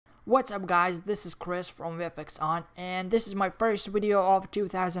What's up guys, this is Chris from VFX and this is my first video of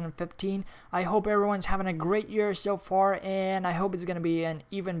 2015. I hope everyone's having a great year so far, and I hope it's going to be an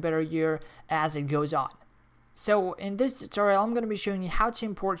even better year as it goes on. So in this tutorial I'm going to be showing you how to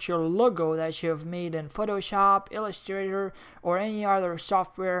import your logo that you have made in Photoshop, Illustrator or any other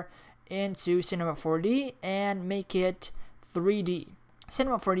software into Cinema 4D and make it 3D.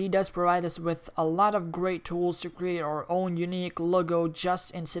 Cinema 4D does provide us with a lot of great tools to create our own unique logo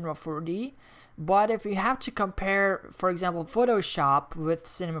just in Cinema 4D. But if you have to compare, for example, Photoshop with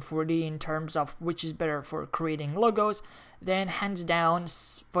Cinema 4D in terms of which is better for creating logos, then hands down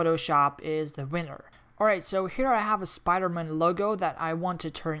Photoshop is the winner. Alright, so here I have a Spider-Man logo that I want to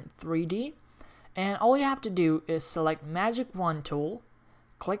turn 3D. And all you have to do is select Magic Wand tool,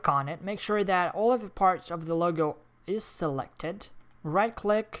 click on it, make sure that all of the parts of the logo is selected. Right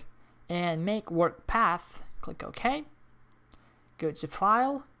click and make work path, click OK, go to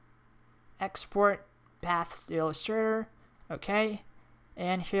file, export path to Illustrator, OK,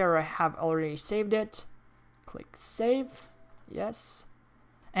 and here I have already saved it, click save, yes.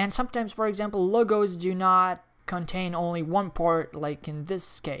 And sometimes, for example, logos do not contain only one part, like in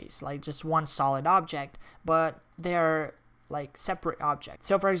this case, like just one solid object, but they're like separate objects.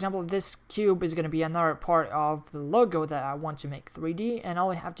 So for example, this cube is going to be another part of the logo that I want to make 3D, and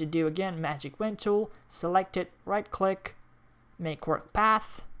all I have to do, again, Magic Wand tool, select it, right click, make work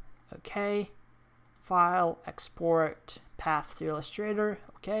path, okay, file, export path to Illustrator,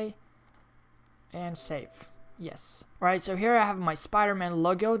 okay, and save, yes. Alright, so here I have my Spider-Man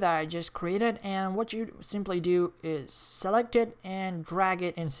logo that I just created, and what you simply do is select it and drag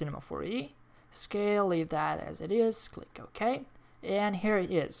it in Cinema 4D. Scale, leave that as it is, click OK, and here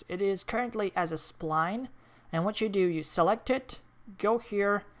it is. It is currently as a spline, and what you do, you select it, go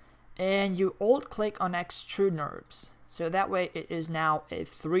here, and you alt click on extrude NURBS, so that way it is now a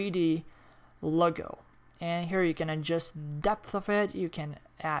 3D logo. And here you can adjust the depth of it, you can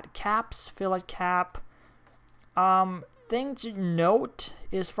add caps, fillet cap. Thing to note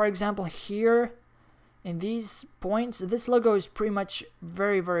is, for example, here in these points, this logo is pretty much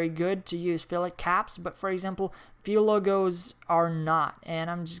very good to use fillet caps, but for example, few logos are not, and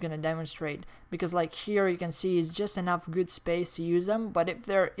I'm just gonna demonstrate, because like here you can see it's just enough good space to use them, but if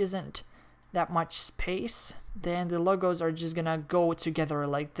there isn't that much space, then the logos are just gonna go together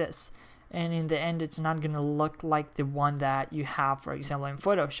like this, and in the end it's not gonna look like the one that you have, for example, in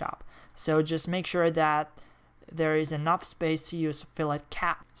Photoshop. So just make sure that there is enough space to use fillet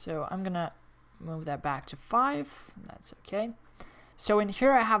cap. So I'm gonna move that back to 5, that's okay. So in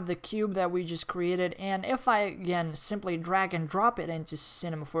here I have the cube that we just created, and if I again simply drag and drop it into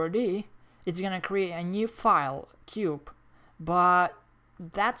Cinema 4D, it's gonna create a new file, cube, but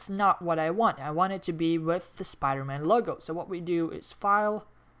that's not what I want. I want it to be with the Spider-Man logo. So what we do is file,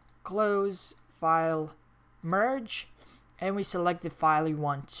 close, file, merge, and we select the file you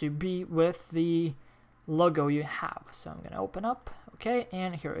want to be with the logo you have. So I'm gonna open up, okay,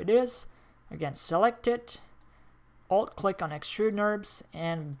 and here it is. Again, select it, alt click on extrude NURBS,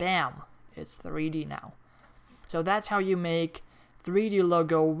 and bam, it's 3D now. So that's how you make 3D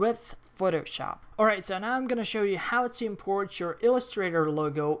logo with Photoshop. Alright, so now I'm going to show you how to import your Illustrator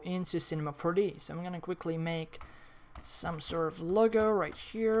logo into Cinema 4D. So I'm going to quickly make some sort of logo right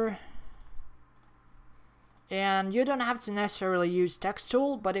here. And you don't have to necessarily use text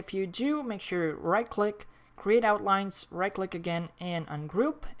tool, but if you do, make sure you right click, create outlines, right click again, and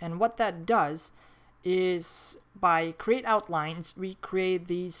ungroup. And what that does is, by create outlines, we create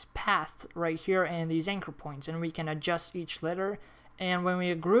these paths right here and these anchor points, and we can adjust each letter. And when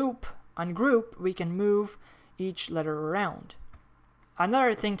we ungroup, we can move each letter around.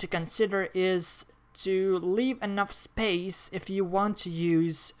 Another thing to consider is to leave enough space if you want to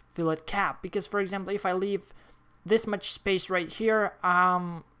use fillet cap, because for example, if I leave this much space right here,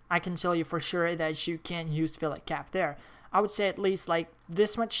 I can tell you for sure that you can't use fillet cap there. I would say at least like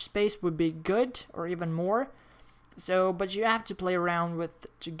this much space would be good, or even more. So, but you have to play around with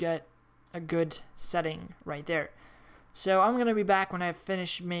to get a good setting right there. So I'm gonna be back when I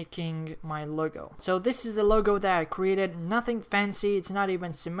finish making my logo. So this is the logo that I created. Nothing fancy, it's not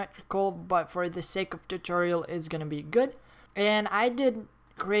even symmetrical, but for the sake of tutorial, it's gonna be good. And I did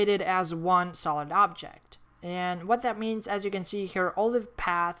create it as one solid object. And what that means, as you can see here, all the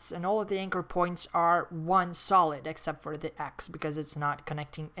paths and all of the anchor points are one solid, except for the X, because it's not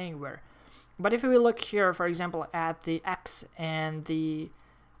connecting anywhere. But if we look here, for example, at the X and the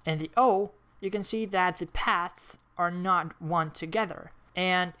O, you can see that the paths are not one together.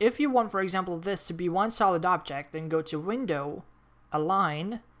 And if you want, for example, this to be one solid object, then go to Window,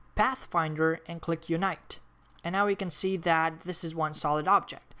 Align, Pathfinder, and click Unite. And now we can see that this is one solid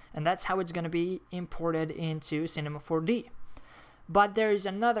object. and that's how it's going to be imported into Cinema 4D. But there is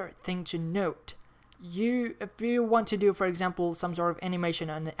another thing to note. If you want to do, for example, some sort of animation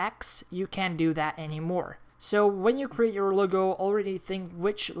on the X, you can't do that anymore. So when you create your logo, already think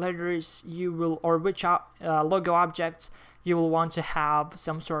which letters you will, or which logo objects you will want to have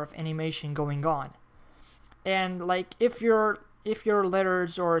some sort of animation going on. And like if your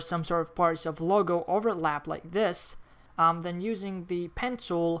letters or some sort of parts of logo overlap like this, then using the pen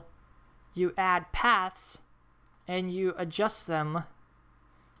tool, you add paths and you adjust them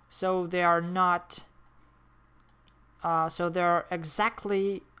so they are not, so they're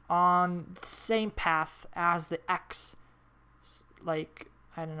exactly on the same path as the X. Like,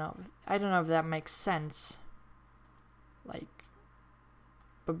 I don't know if that makes sense. Like,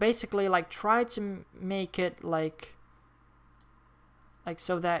 but basically, like, try to make it like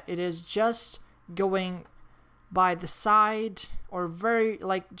so that it is just going by the side, or very,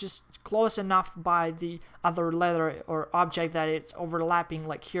 like, just close enough by the other letter or object that it's overlapping,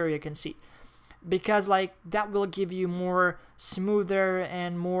 like here you can see. Because like that will give you more smoother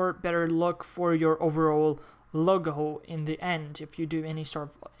and more better look for your overall logo in the end if you do any sort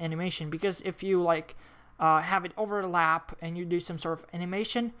of animation. Because if you like have it overlap and you do some sort of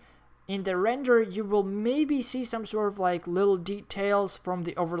animation in the render, you will maybe see some sort of like little details from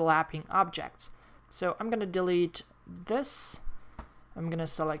the overlapping objects. So I'm gonna delete this, I'm gonna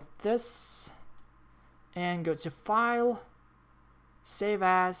select this and go to File, Save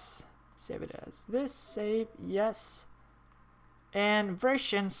As, save it as this, save, yes, and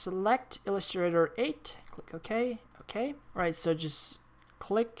version, select Illustrator 8, click OK, OK. Alright, so just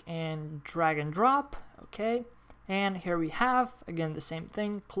click and drag and drop, OK, and here we have, again, the same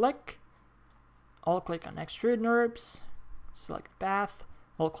thing, click, I'll click on Extrude Nurbs, select Path,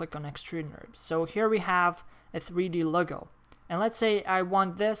 I'll click on Extrude Nurbs. So here we have a 3D logo, and let's say I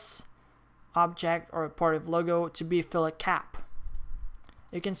want this object or part of logo to be fillet cap.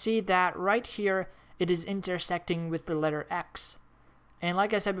 You can see that right here it is intersecting with the letter X, and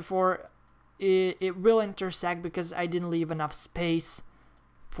like I said before, it will intersect because I didn't leave enough space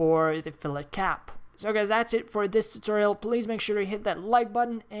for the fillet cap. So guys, that's it for this tutorial. Please make sure to hit that like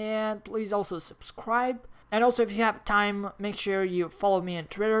button, and please also subscribe. And also, if you have time, make sure you follow me on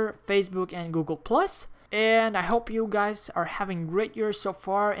Twitter, Facebook, and Google+. And I hope you guys are having a great year so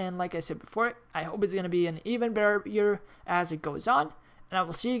far, and like I said before, I hope it's going to be an even better year as it goes on. And I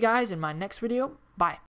will see you guys in my next video. Bye.